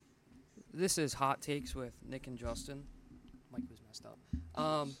This is Hot Takes with Nick and Justin. Mike was messed up.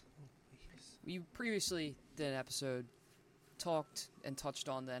 We previously did an episode, talked and touched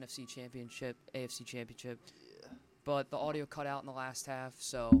on the NFC Championship, AFC Championship, but the audio cut out in the last half,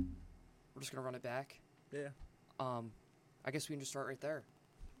 so we're just gonna run it back. Yeah. I guess we can just start right there.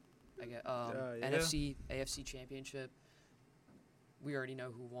 Yeah. NFC, AFC Championship. We already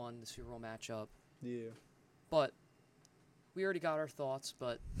know who won the Super Bowl matchup, Yeah. but we already got our thoughts.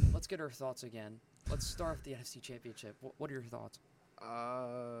 But let's get our thoughts again. Let's start with the NFC Championship. What are your thoughts?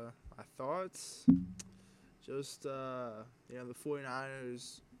 My thoughts, just, the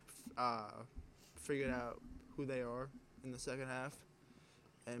 49ers figured out who they are in the second half,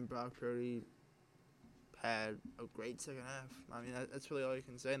 and Brock Purdy had a great second half. I mean, that's really all you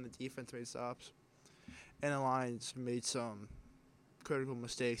can say, and the defense made stops, and the Lions made some critical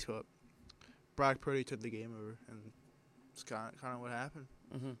mistakes, but Brock Purdy took the game over, and it's kind of what happened.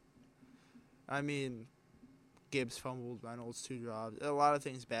 Mm-hmm. I mean, Gibbs fumbled, Reynolds 2 drops. A lot of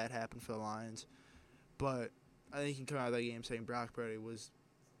things bad happened for the Lions, but I think you can come out of that game saying Brock Purdy was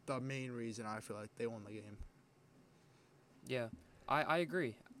the main reason I feel like they won the game. Yeah, I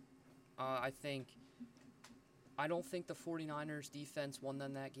agree. I don't think the 49ers defense won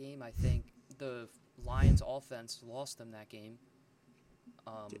them that game. I think the Lions offense lost them that game.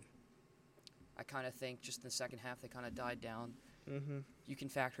 I kind of think just in the second half they kind of died down. Mm-hmm. You can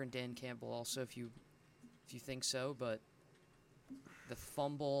factor in Dan Campbell also if you think so, but the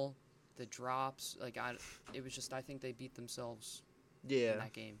fumble, the drops, it was just I think they beat themselves in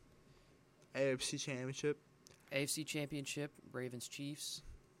that game. AFC Championship. AFC Championship, Ravens Chiefs.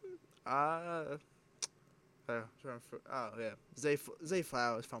 Zay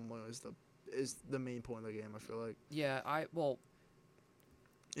Flowers fumbling is the main point of the game. I feel like. Yeah,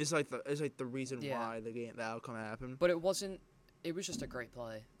 It's like the reason why the outcome happened. But it wasn't. It was just a great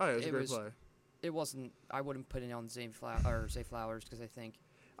play. Oh, yeah, it was a great play. It wasn't. I wouldn't put it on Zay Flowers because I think.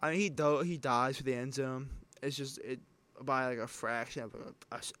 I mean, he dies for the end zone. It's just by like a fraction of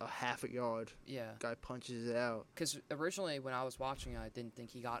a half a yard. Yeah. Guy punches it out. Because originally when I was watching, I didn't think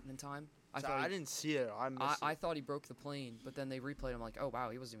he got it in time. I didn't see it. I thought he broke the plane, but then they replayed him like, oh wow,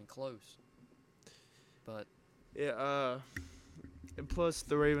 he wasn't even close. But. Yeah. And plus,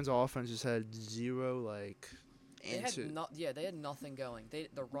 the Ravens' offense just had zero answer. They had nothing going.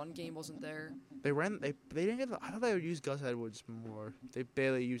 The run game wasn't there. They didn't get. I thought they would use Gus Edwards more. They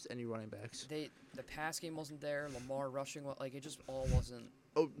barely used any running backs. The pass game wasn't there. Lamar rushing, it just all wasn't.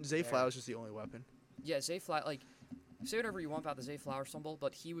 Oh, Zay Flowers was the only weapon. Yeah, Zay Flowers. Say whatever you want about the Zay Flowers fumble,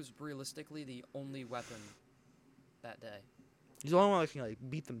 but he was realistically the only weapon that day. He's the only one that can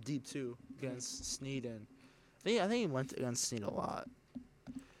beat them deep too against Snead, and I think he went against Snead a lot.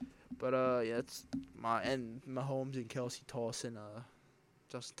 But it's Mahomes and Kelsey tossing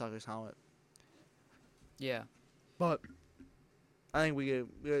Justin Tucker's helmet. Yeah. But I think we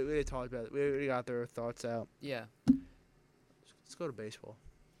talked about it. We got their thoughts out. Yeah. Let's go to baseball.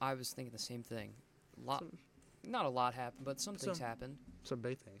 I was thinking the same thing. Not a lot happened, but some things happened. Some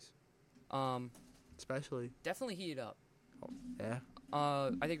big things. Especially. Definitely heated up. Oh, yeah.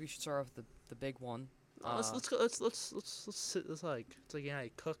 I think we should start off with the big one. Let's go. Let's it's like you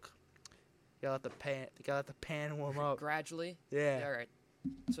cook. You gotta let the pan warm up. Gradually? Yeah. All right.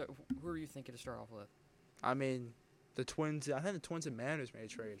 So, who are you thinking to start off with? I mean, the Twins. I think the Twins and Mariners made a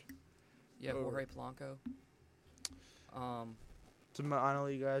trade. Yeah, Jorge Polanco. Some minor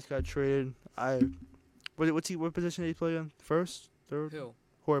league guys got traded. What position did he play in? First? Third? Who?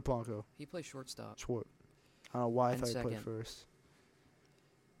 Jorge Polanco. He plays shortstop. Short. I don't know why I And thought he played second. first.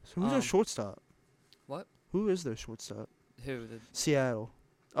 So who's their shortstop? What? Who is their shortstop? Who? Seattle.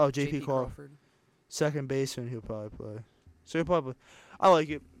 Oh, J.P. Crawford. Second baseman, he'll probably play. So he'll probably. I like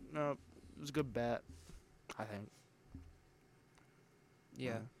it. No, it was a good bat, I think.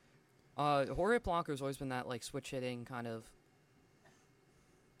 Yeah. Jorge Polanco's always been that switch hitting kind of.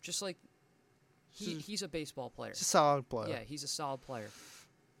 Just he's a baseball player. He's a solid player. Yeah, he's a solid player.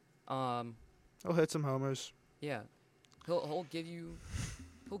 He'll hit some homers. Yeah, he'll give you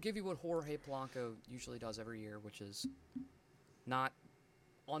what Jorge Polanco usually does every year, which is not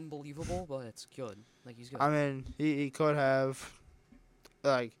unbelievable, but it's good. He's good. I mean, he could have,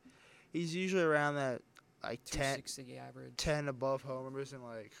 he's usually around that 260 average. 10 above homers, and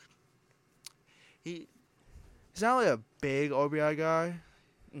he's not a big RBI guy.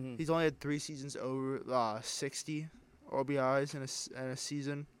 Mm-hmm. He's only had 3 seasons over 60 RBIs in a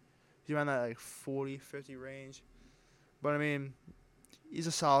season. He's around that 40, 50 range. But I mean, he's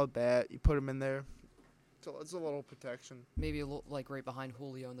a solid bat. You put him in there. So it's a little protection. Maybe right behind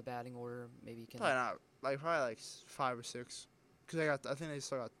Julio in the batting order. Maybe he can. Probably not. Probably 5 or 6. Because I think they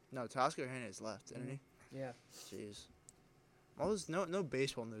still got no. Teoscar Hernandez left, didn't he? Yeah. Jeez. All this no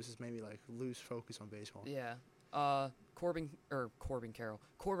baseball news has made me like lose focus on baseball. Yeah. Corbin Carroll.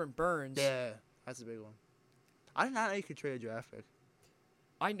 Corbin Burns. Yeah, that's a big one. I did not know you could trade a draft pick.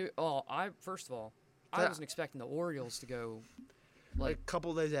 I knew. First of all, I wasn't expecting the Orioles to go. Like a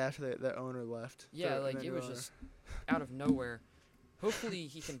couple days after the owner left. Yeah, like it was just out of nowhere. Hopefully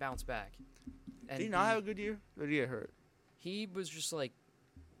he can bounce back. And did he not have a good year? Or did he get hurt? He was just like,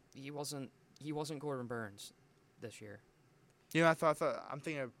 he wasn't Corbin Burns this year. You know, I'm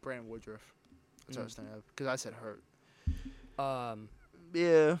thinking of Brandon Woodruff. That's what I was thinking of because I said hurt.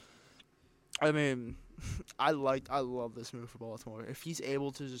 Yeah. I mean, I love this move for Baltimore. If he's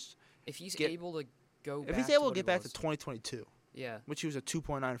able to just if he's able to get back to 2022. Yeah. Which he was a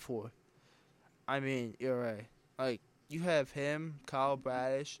 2.94. I mean, you're right. Like, you have him, Kyle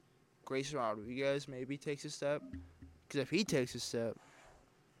Bradish, Grayson Rodriguez maybe takes a step. Because if he takes a step,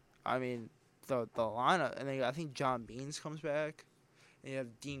 I mean, the lineup, and then I think John Beans comes back, and you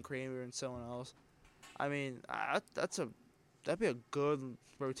have Dean Kramer and someone else. I mean, that'd be a good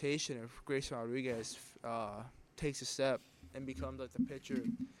rotation if Grayson Rodriguez takes a step and becomes like the pitcher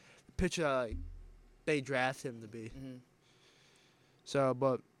that like they draft him to be. Mm-hmm. So,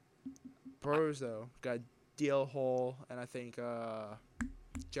 but Brewers though got DL Hall and I think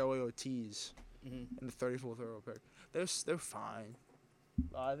Joey Ortiz in the 34th overall pick. They're fine.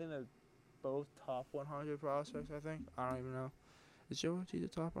 I think they're both top 100 prospects. I think I don't even know. Is Joey Ortiz a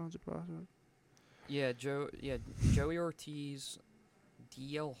top 100 prospect? Yeah, Joey Ortiz,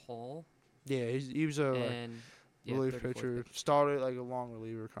 DL Hall. Yeah, he was a relief pitcher. Started like a long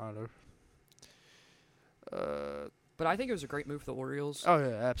reliever kind of. But I think it was a great move for the Orioles. Oh,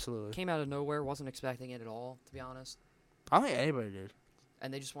 yeah, absolutely. Came out of nowhere. Wasn't expecting it at all, to be honest. I don't think anybody did.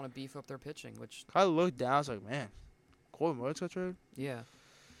 And they just want to beef up their pitching, which... I looked down. I was like, man, Corbin Burns got traded? Yeah.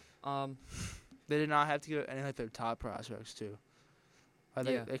 They did not have to get any of their top prospects, too.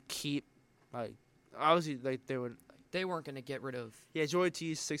 They keep, like... Obviously, like, they would... They weren't going to get rid of... Yeah, Joey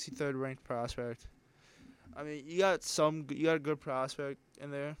T's 63rd ranked prospect. I mean, you got a good prospect in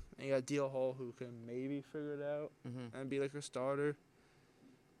there, and you got DL Hall who can maybe figure it out and be like a starter.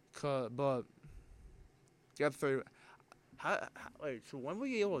 But you got 30. So when were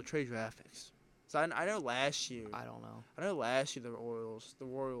you able to trade draft picks? So I know last year. I don't know. I know last year the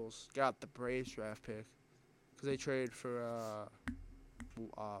Royals got the Braves draft pick because they traded for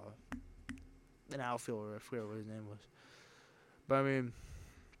an outfielder. I forget what his name was, but I mean.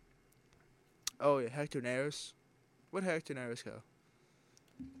 Oh yeah, Hector Neris. Where'd Hector Neris go?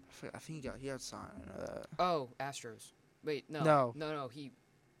 I think he got signed. I know that. Oh, Astros. Wait, no. No.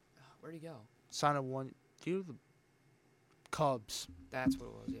 Where'd he go? Signed a one. Do you know the Cubs? That's what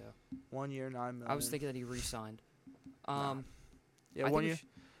it was. Yeah. 1 year, $9 million. I was thinking that he re-signed. Yeah, 1 year.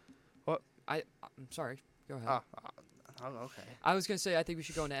 What? I'm sorry. Go ahead. Okay. I was gonna say I think we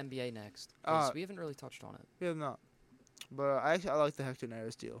should go into NBA next. We haven't really touched on it. Yeah, no. But I like the Hector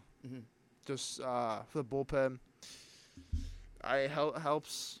Neris deal. Mm-hmm. Just for the bullpen.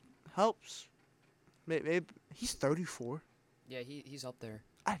 Helps. Maybe he's 34. Yeah, he's up there.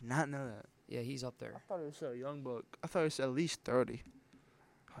 I did not know that. Yeah, he's up there. I thought he was so young, but I thought he was at least 30.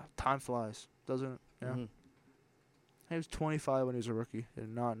 Time flies, doesn't it? Yeah. Mm-hmm. He was 25 when he was a rookie. I did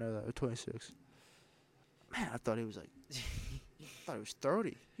not know that. Or 26. Man, I thought he was like. I thought he was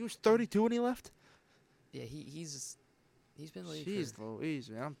 30. He was 32 when he left. Yeah, he's been late. Jeez Louise,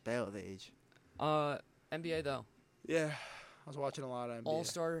 man, I'm bad with age. NBA though. Yeah, I was watching a lot of NBA.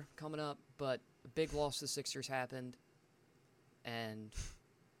 All-Star coming up, but a big loss to the Sixers happened, and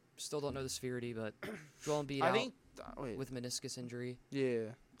still don't know the severity, but Joel Embiid out with meniscus injury.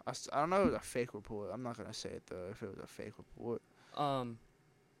 Yeah, I don't know if it was a fake report. I'm not gonna say it though if it was a fake report.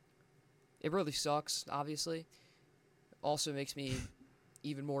 It really sucks. Obviously, also makes me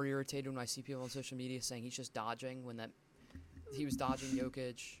even more irritated when I see people on social media saying he's just dodging when he was dodging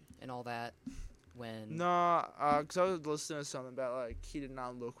Jokic and all that. No, because I was listening to something about like he did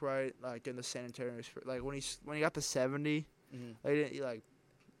not look right, like in the sanitary, like when he got to 70,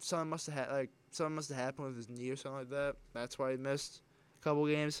 something must have happened with his knee or something like that. That's why he missed a couple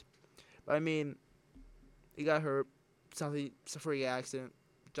games. But I mean, he got hurt. It's a freak accident.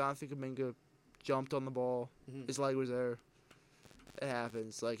 Jonathan Kuminga jumped on the ball. Mm-hmm. His leg was there. It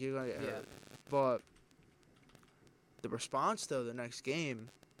happens. Like you're gonna get hurt. But the response though, the next game.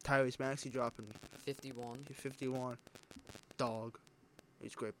 Tyrese Maxey dropping 51. Dog.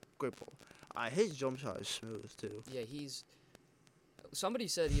 He's great ball. His jump shot is smooth too. Yeah, somebody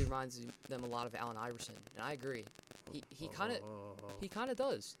said he reminds them a lot of Allen Iverson, and I agree. He kind of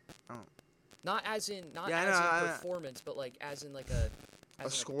does. Oh. Not as in Yeah, I know, performance, but like as in like a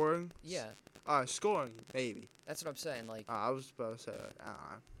scoring. Yeah, Scoring maybe. that's what I'm saying. Like I was about to say that. I don't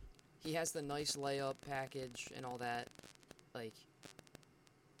know. he has the nice layup package and all that. Like,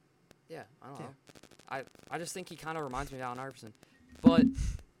 yeah, I don't know. I just think he kind of reminds me of Allen Iverson. But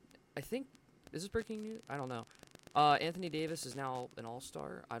I think is this breaking news? I don't know. Anthony Davis is now an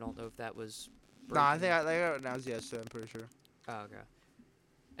All-Star. I don't know if that was. No, I think they got it announced yesterday. I'm pretty sure. Oh, okay.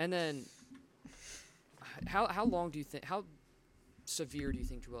 And then, how long do you think? How severe do you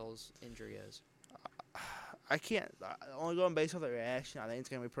think Joel's injury is? I can't. Only going based off the reaction, I think it's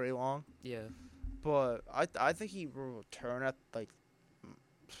gonna be pretty long. Yeah. But I think he will return at like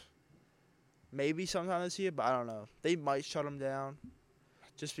maybe sometime this year. But I don't know. They might shut him down,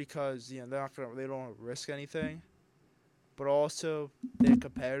 just because they don't want to risk anything. But also, the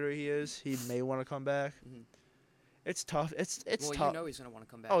competitor he is, he may want to come back. Mm-hmm. It's tough. It's well, tough. He's gonna want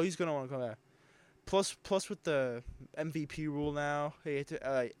to come back. Oh, he's gonna want to come back. Plus with the MVP rule now, you have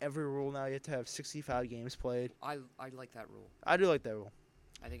to, every rule now you have to have 65 games played. I like that rule. I do like that rule.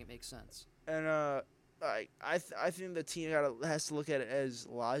 I think it makes sense. And I think the team has to look at it as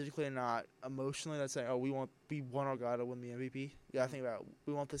logically and not emotionally. That's saying, we want our guy to win the MVP. You gotta think about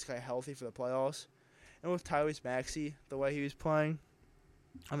we want this guy healthy for the playoffs. And with Tyrese Maxey, the way he was playing,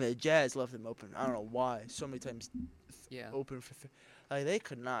 I mean the Jazz left him open. I don't know why so many times. Yeah. Open for they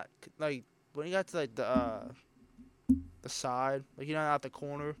could not when you got to the side, not the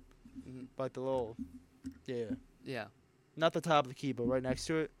corner, Mm-hmm. but the little Yeah. not the top of the key, but right next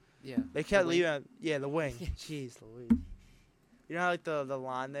to it. Yeah. They kept The wing. leaving the wing. Jeez Louise. You know how, the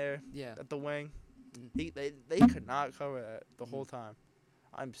line there Yeah. at the wing? Mhm. They could not cover that the whole time.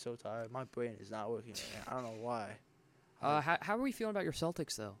 I'm so tired. My brain is not working right now. I don't know why. How are we feeling about your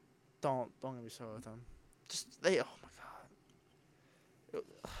Celtics though? Don't get me started with them. Oh my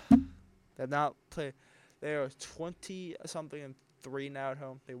god. They've not played. They are 20 something and 3 now at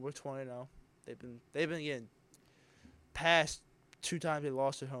home. They were 20 now. They've been getting past 2 times they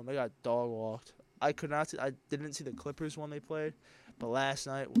lost at home. They got dog walked. I didn't see the Clippers when they played, but last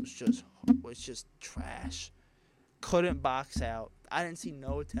night was just trash. Couldn't box out. I didn't see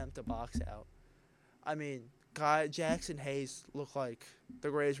no attempt to box out. I mean, Jackson Hayes looked like the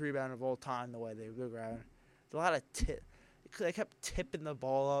greatest rebounder of all time. The way they were grabbing, a lot of tip. They kept tipping the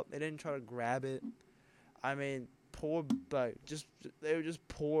ball up. They didn't try to grab it. I mean, they were just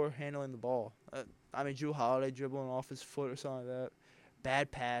poor handling the ball. Jrue Holiday dribbling off his foot or something like that.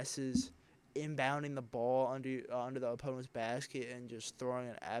 Bad passes, inbounding the ball under the opponent's basket and just throwing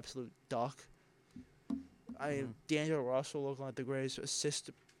an absolute duck. D'Angelo Russell looking like the greatest assist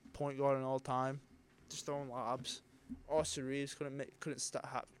point guard in all time, just throwing lobs. Austin Reeves couldn't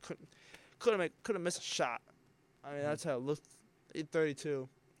miss a shot. That's how it looked. He's 32.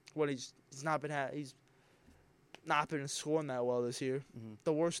 He's not been scoring that well this year.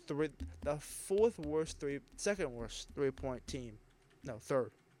 Mm-hmm. Second worst 3-point team. No,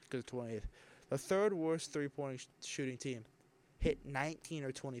 third, because 28th. The third worst 3-point shooting team hit 19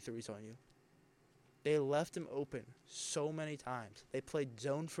 or 23s on you. They left him open so many times. They played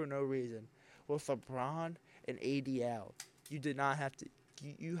zone for no reason. With LeBron and AD out, you did not have to.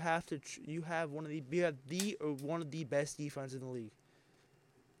 You have one of the best defenses in the league.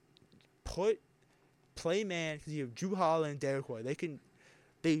 Play man because you have Jrue Holiday and Derek White.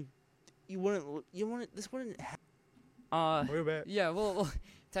 This wouldn't happen. We're back. Yeah. Well,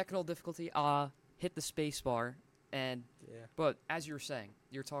 technical difficulty. Hit the space bar and. Yeah. But as you were saying,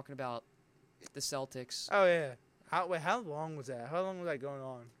 you're talking about the Celtics. Oh yeah. How long was that? How long was that going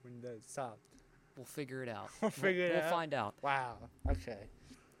on when that stopped? We'll figure it out. We'll find out. Wow. Okay.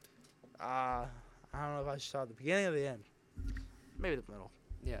 I don't know if I should start at the beginning or the end. Maybe the middle.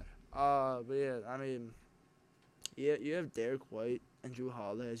 Yeah. But yeah, you have Derek White and Jrue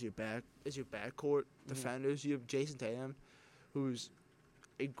Holiday as your backcourt defenders. You have Jason Tatum, who's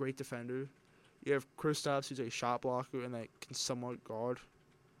a great defender. You have Kristaps, who's a shot blocker and that can somewhat guard.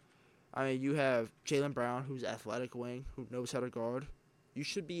 You have Jaylen Brown, who's athletic wing, who knows how to guard. You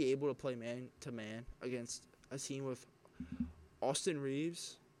should be able to play man-to-man against a team with Austin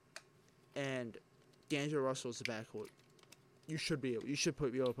Reeves and D'Angelo Russell as the backcourt. You should be able. You should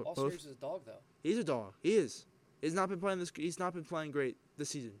be able to put Austin both. Reeves is a dog, though. He's a dog. He is. He's not been playing great this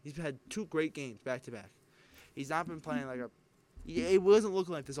season. He's had 2 great games back to back. He's not been playing it wasn't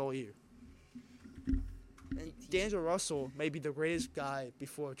looking like this all year. And D'Angelo Russell may be the greatest guy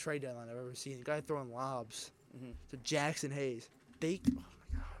before a trade deadline I've ever seen. The guy throwing lobs to Jackson Hayes. Oh my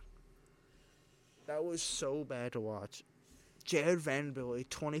god, that was so bad to watch. Jared Vanderbilt, a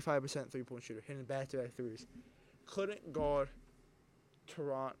 25% 3-point shooter, hitting back-to-back threes, couldn't guard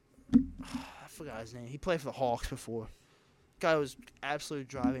Toronto. I forgot his name. He played for the Hawks before. Guy was absolutely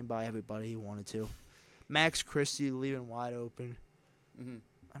driving by everybody he wanted to. Max Christie leaving wide open. Mm-hmm.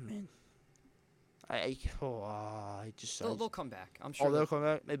 I mean, They'll come back. I'm sure. Oh, they'll come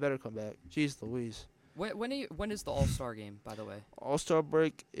back. They better come back. Jeez Louise. When is the All-Star game, by the way? All-Star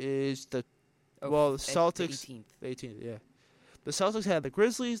break is the The Celtics. 18th. The 18th, yeah. The Celtics had the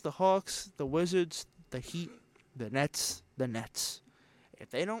Grizzlies, the Hawks, the Wizards, the Heat, the Nets. If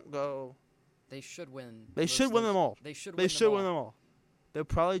they don't go, They should win. they should win them all. They should They win should them win all. them all. They'll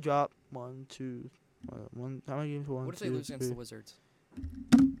probably drop 1, 2, 1. How many games? 1, What if 2, they lose against 3. the Wizards?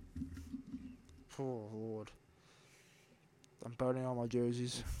 Oh Lord, I'm burning all my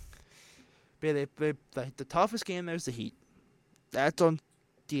jerseys. But yeah, the toughest game there's the Heat. That's on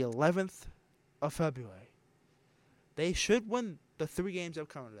the 11th of February. They should win the 3 games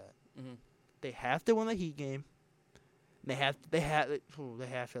upcoming to that. Mm-hmm. They have to win the Heat game. They have to at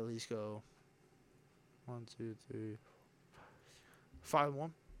least go 1, 2, 3, 5-1.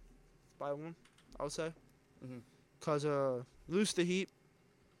 5-1, I would say. Mm-hmm. Cause lose the Heat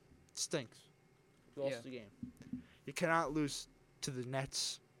stinks. You lost Yeah. the game. You cannot lose to the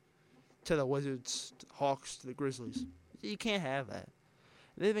Nets, to the Wizards, to the Hawks, to the Grizzlies. You can't have that.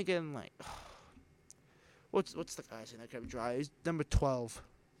 They've been getting like, what's the guy's name that kept dry? He's number 12.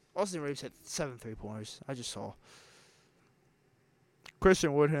 Austin Reeves had 7 3-pointers. I just saw.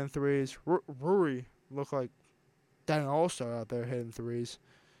 Christian Wood hitting threes. Rory looked like an all-star out there hitting threes.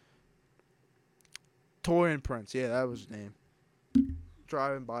 Torian Prince, yeah, that was his name.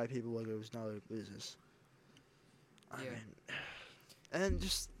 Driving by people like it was none of their business. I Yeah. mean, and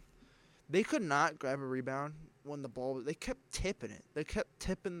just they could not grab a rebound when the ball. They kept tipping it. They kept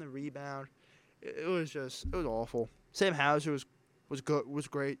tipping the rebound. It was awful. Sam Hauser was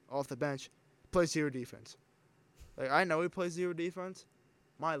great off the bench. Played 0 defense. Like I know he plays 0 defense.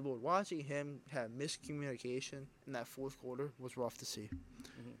 My lord, watching him have miscommunication in that fourth quarter was rough to see.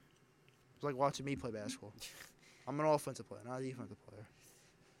 Mm-hmm. It's like watching me play basketball. I'm an offensive player, not a defensive player.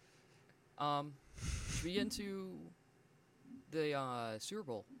 Should we get into the Super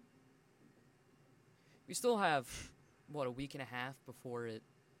Bowl? We still have a week and a half before it.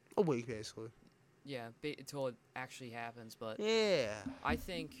 A week, basically. Yeah, until it actually happens. But Yeah. I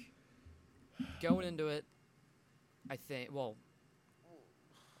think going into it, I'm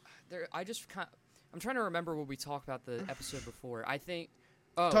trying to remember what we talked about the episode before. I think.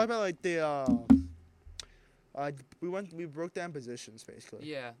 Talk about like the we broke down positions basically.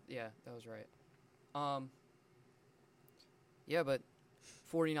 Yeah, that was right. Yeah, but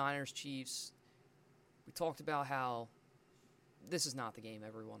 49ers, Chiefs, we talked about how this is not the game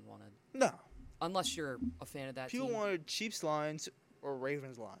everyone wanted. No. Unless you're a fan of that People team. wanted Chiefs Lions or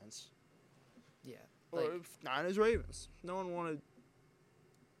Ravens Lions. Yeah. Or Niners Ravens. No one wanted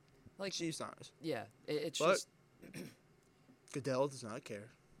Like Chiefs Niners. Yeah, it's But- just Goodell does not care.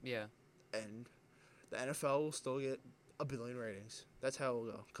 yeah. And the NFL will still get a billion ratings. That's how it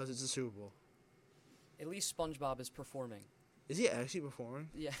will go. Because it's a Super Bowl. At least SpongeBob is performing. Is he actually performing?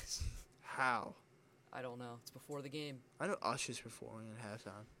 Yes. How? I don't know. It's before the game. I know Usher's performing at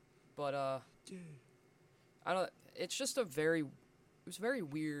halftime. But Dude. I don't. It's just it was a very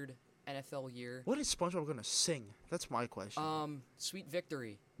weird NFL year. What is SpongeBob going to sing? That's my question. Sweet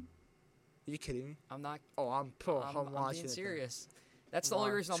Victory. Are you kidding me? I'm not. Oh, I'm I'm watching being it. serious. That's the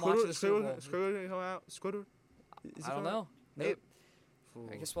only reason I'm watching the Super Bowl. Squidward gonna come out? Squidward? Is he I don't coming out? know. Maybe. Fool.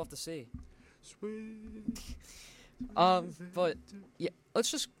 I guess we'll have to see. Sweet. But yeah,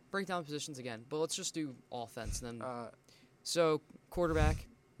 let's just break down positions again. But let's just do offense and then. So quarterback.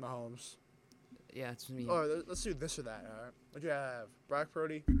 Mahomes. Yeah, it's me. All right, let's do this or that. All right. What do you have? Brock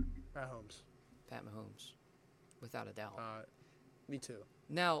Purdy, Mahomes. Pat Mahomes, without a doubt. Me too.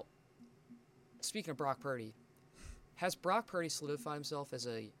 Now, speaking of Brock Purdy, has Brock Purdy solidified himself as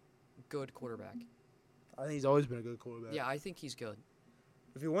a good quarterback? I think he's always been a good quarterback. Yeah, I think he's good.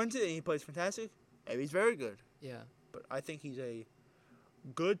 If he wins it and he plays fantastic, maybe he's very good. Yeah. But I think he's a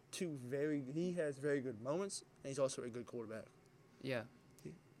good to very. He has very good moments, and he's also a good quarterback. Yeah.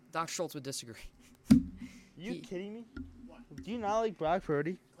 Doc Schultz would disagree. You He- kidding me? What? Do you not like Brock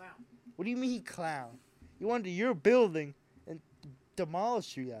Purdy? Clown. What do you mean he clown? You went to your building and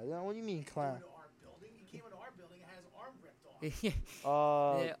demolished you guys. What do you mean clown? Into our building. He came into our building and had his arm ripped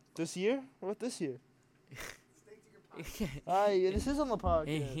off. Yeah. This year? What this year? Stay to your pocket. This is on the podcast.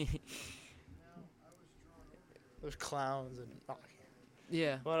 yeah. No, I was drawn over here. There's clowns and.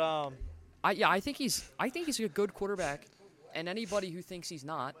 But I think he's a good quarterback, and anybody who thinks he's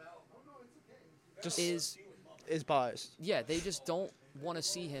not just is biased. yeah, they just don't want to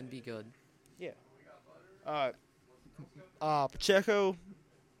see him be good. Yeah. Pacheco,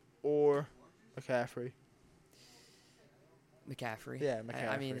 or McCaffrey. McCaffrey. Yeah, I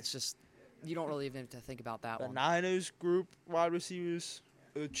mean, McCaffrey. it's just you don't really even have to think about that The one. Niners group wide receivers,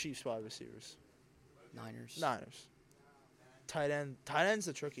 or the Chiefs wide receivers. Niners. Tight end. Tight end's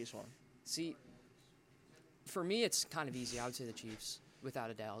the trickiest one. See, for me, it's kind of easy. I would say the Chiefs, without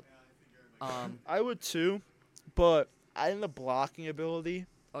a doubt. I would too, but I think the blocking ability,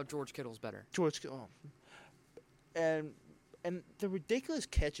 George Kittle's better. and the ridiculous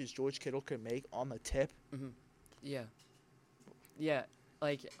catches George Kittle can make on the tip, Yeah. Yeah,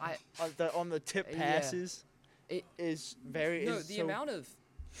 like on the tip Yeah. passes, It- is very. no, is the so- amount of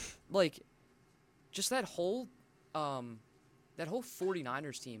like just that whole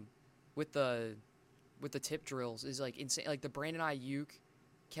 49ers team with the tip drills is like insane. Like the Brandon Ayuk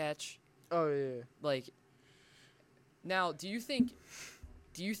catch. Oh yeah. Like now, do you think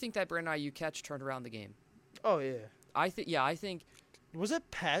that Brandon Ayuk catch turned around the game? Oh yeah. I think Was it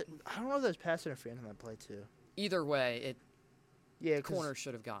Pat? I don't know if there's pass interference on that play too. either way, Yeah, 'cause- corner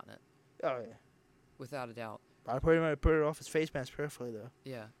should have gotten it Oh yeah. without a doubt. I pretty much put it off his face mask perfectly though.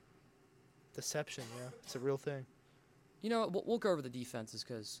 Yeah. Deception, yeah, it's a real thing. You know, we'll go over the defenses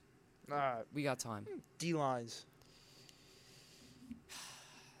because All right, we got time. D lines.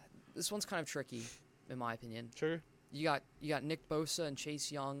 This one's kind of tricky, in my opinion. Sure. You got Nick Bosa and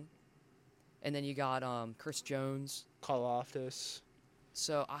Chase Young, and then you got Chris Jones. Karlaftis.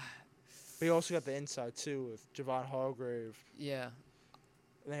 So We also got the inside too with Javon Hargrave. yeah,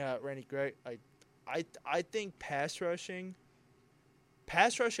 And they got Randy Gray. I think pass rushing. I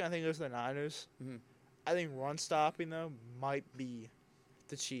think goes to the Niners. Mhm. I think run stopping though might be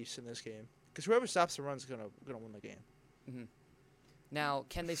the Chiefs in this game because whoever stops the run is gonna win the game. now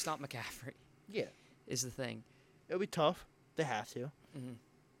can they stop McCaffrey? Yeah, Is the thing. it'll be tough. They have to. Mhm.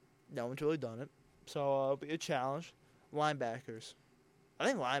 No one's really done it, so it'll be a challenge. Linebackers. I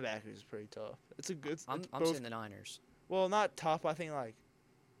think linebackers is pretty tough. It's a good. I'm both, saying the Niners. well, not tough. I think like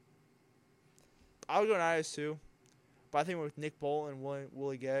I would go Niners too, but I think with Nick Bolton and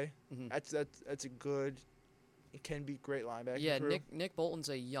Willie Gay, Mhm. that's a good. It can be great linebacker. Yeah, crew. Nick Bolton's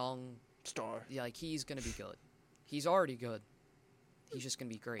a young. Star Yeah, like he's gonna be good. He's already good. He's just gonna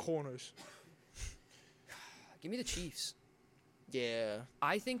be great. corners. Give me the Chiefs. Yeah,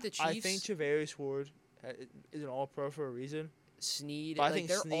 I think the Chiefs. I think Travarius Ward is an All-Pro for a reason. Snead. But I like think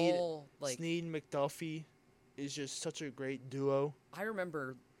they're Snead- all like. Snead and McDuffie is just such a great duo. I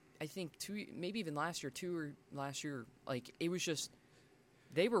remember, I think maybe even last year, like it was just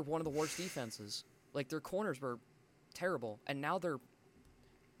they were one of the worst defenses. Like their corners were terrible, and now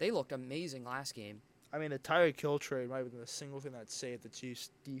they looked amazing last game. I mean, the Tyreek Hill trade might have been the single thing that saved the Chiefs'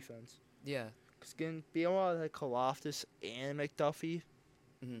 defense. Yeah, Because being able to have Karlaftis and McDuffie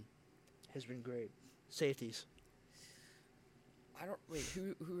Mhm. has been great. Safeties. I don't wait.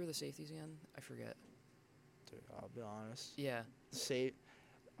 Who are the safeties again? I forget. Dude, I'll be honest. Yeah,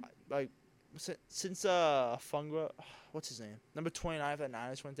 Like since Funga, what's his name? Number 29 that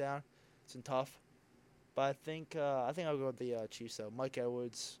Niners went down. It's been tough, but I think I'll go with the Chiefs though. Mike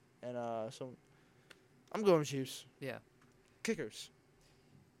Edwards and so I'm going Chiefs. yeah, Kickers.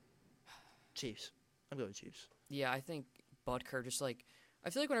 Chiefs. I'm going Chiefs. yeah. I think Butker just like I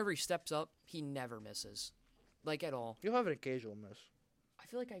feel like whenever he steps up, he never misses, like at all. You'll have an occasional miss. I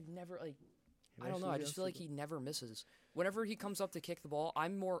feel like I've never like. He I don't know. I just feel like he never misses. Whenever he comes up to kick the ball,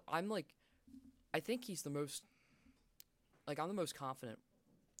 I'm like, I think he's the most, like, I'm the most confident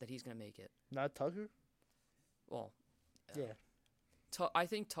that he's going to make it. Not Tucker. Well, Yeah. I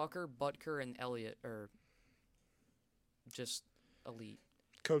think Tucker, Butker, and Elliott are just elite.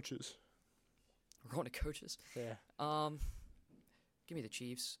 Coaches. We're going to coaches. Yeah. Give me the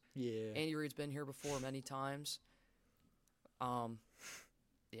Chiefs. Yeah. Andy Reid's been here before many times.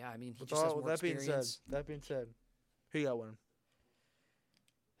 Yeah, I mean, he With just has all more that being experience. said, who you got winning?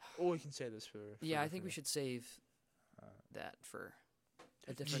 Or we can say this for Yeah, I think we should save that for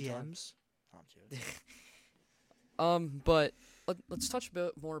a different time. GMs. Oh, I'm joking. But let's touch a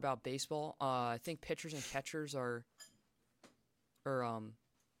bit more about baseball. I think pitchers and catchers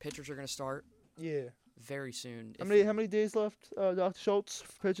pitchers are going to start Yeah. very soon. How many days left, Dr. Schultz,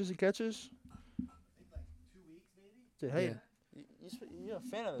 for pitchers and catchers? I think like 2 weeks maybe. Dude, hey, Yeah. you're a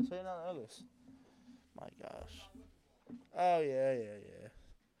fan of this. How do you not know this? My gosh. Oh, yeah.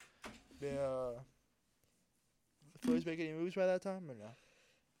 The Phillies make any moves by that time or no?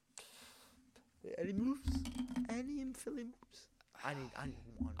 Any moves? Any Philly moves? I need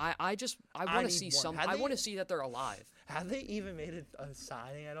one. I want to need see one. some. Had I they- want to see that they're alive. Have they even made a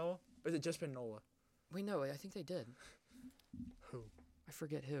signing at all? Or has it just been Nola? Wait, no, I think they did. Who? I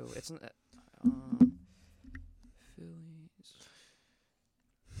forget who. It's Phillies.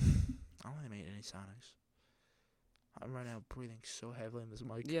 I don't think they made any signings. I'm right now breathing so heavily in this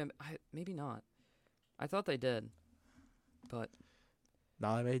mic. Yeah, maybe not. I thought they did, but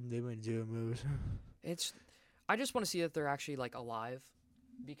No, they made 0 moves. I just want to see that they're actually like alive,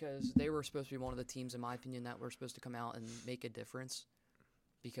 because they were supposed to be one of the teams, in my opinion, that were supposed to come out and make a difference,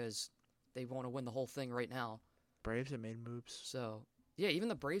 because they want to win the whole thing right now. Braves have made moves. So yeah, even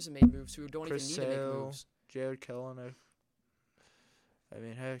the Braves have made moves who don't Chris even need to Sale, make moves. Jared Kelenic. I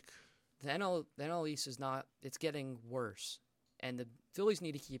mean, heck. The NL East is not. It's getting worse, and the Phillies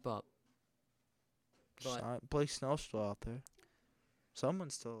need to keep up. But Blake Snell's still out there.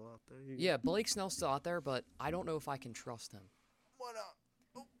 Someone's still out there. yeah, Blake Snell's still out there, but I don't know if I can trust him. Why not?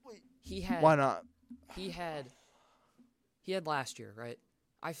 Oh, wait. Why not? He had last year, right?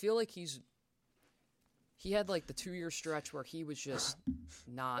 I feel like he had like the 2-year stretch where he was just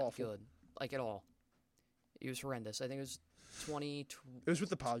not Awful. good, like at all. He was horrendous. I think it was 20. It was with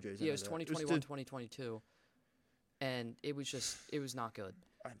the Padres. Yeah, it was 2021, 2022, and it was not good.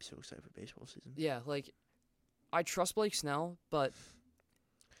 I'm so excited for baseball season. Yeah, like I trust Blake Snell, but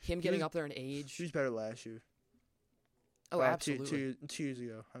him getting up there in age. He was better last year. Oh, absolutely. 2 years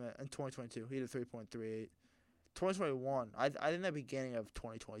ago. I mean, in 2022, he had a 3.38. 2021, I think the beginning of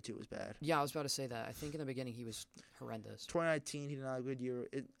 2022 was bad. Yeah, I was about to say that. I think in the beginning he was horrendous. 2019, he did not have a good year.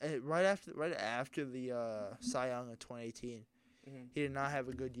 Right after the Cy Young in 2018, he did not have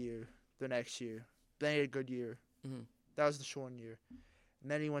a good year. The next year, then he had a good year. Mm-hmm. That was the short year. And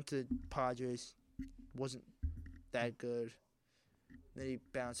then he went to Padres, wasn't that good. Then he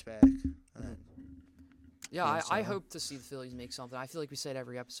bounced back. And then, yeah, I hope to see the Phillies make something. I feel like we say it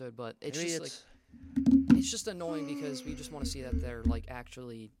every episode, but it's just annoying because we just want to see that they're like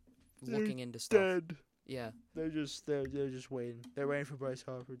actually looking into stuff. dead. Yeah, They're just waiting. They're waiting for Bryce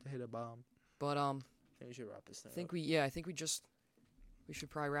Harper to hit a bomb. but I think we should wrap this thing. I think we should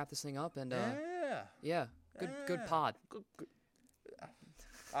probably wrap this thing up and yeah. good pod. Good.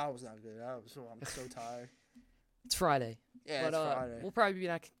 I was not good. I'm so tired. It's Friday. Yeah, but, it's Friday. We'll probably be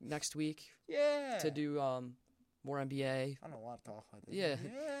back next week. Yeah. To do more NBA. I don't want to talk like that. Yeah.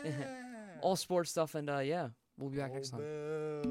 Yeah. All sports stuff, and we'll be back next time. Boo.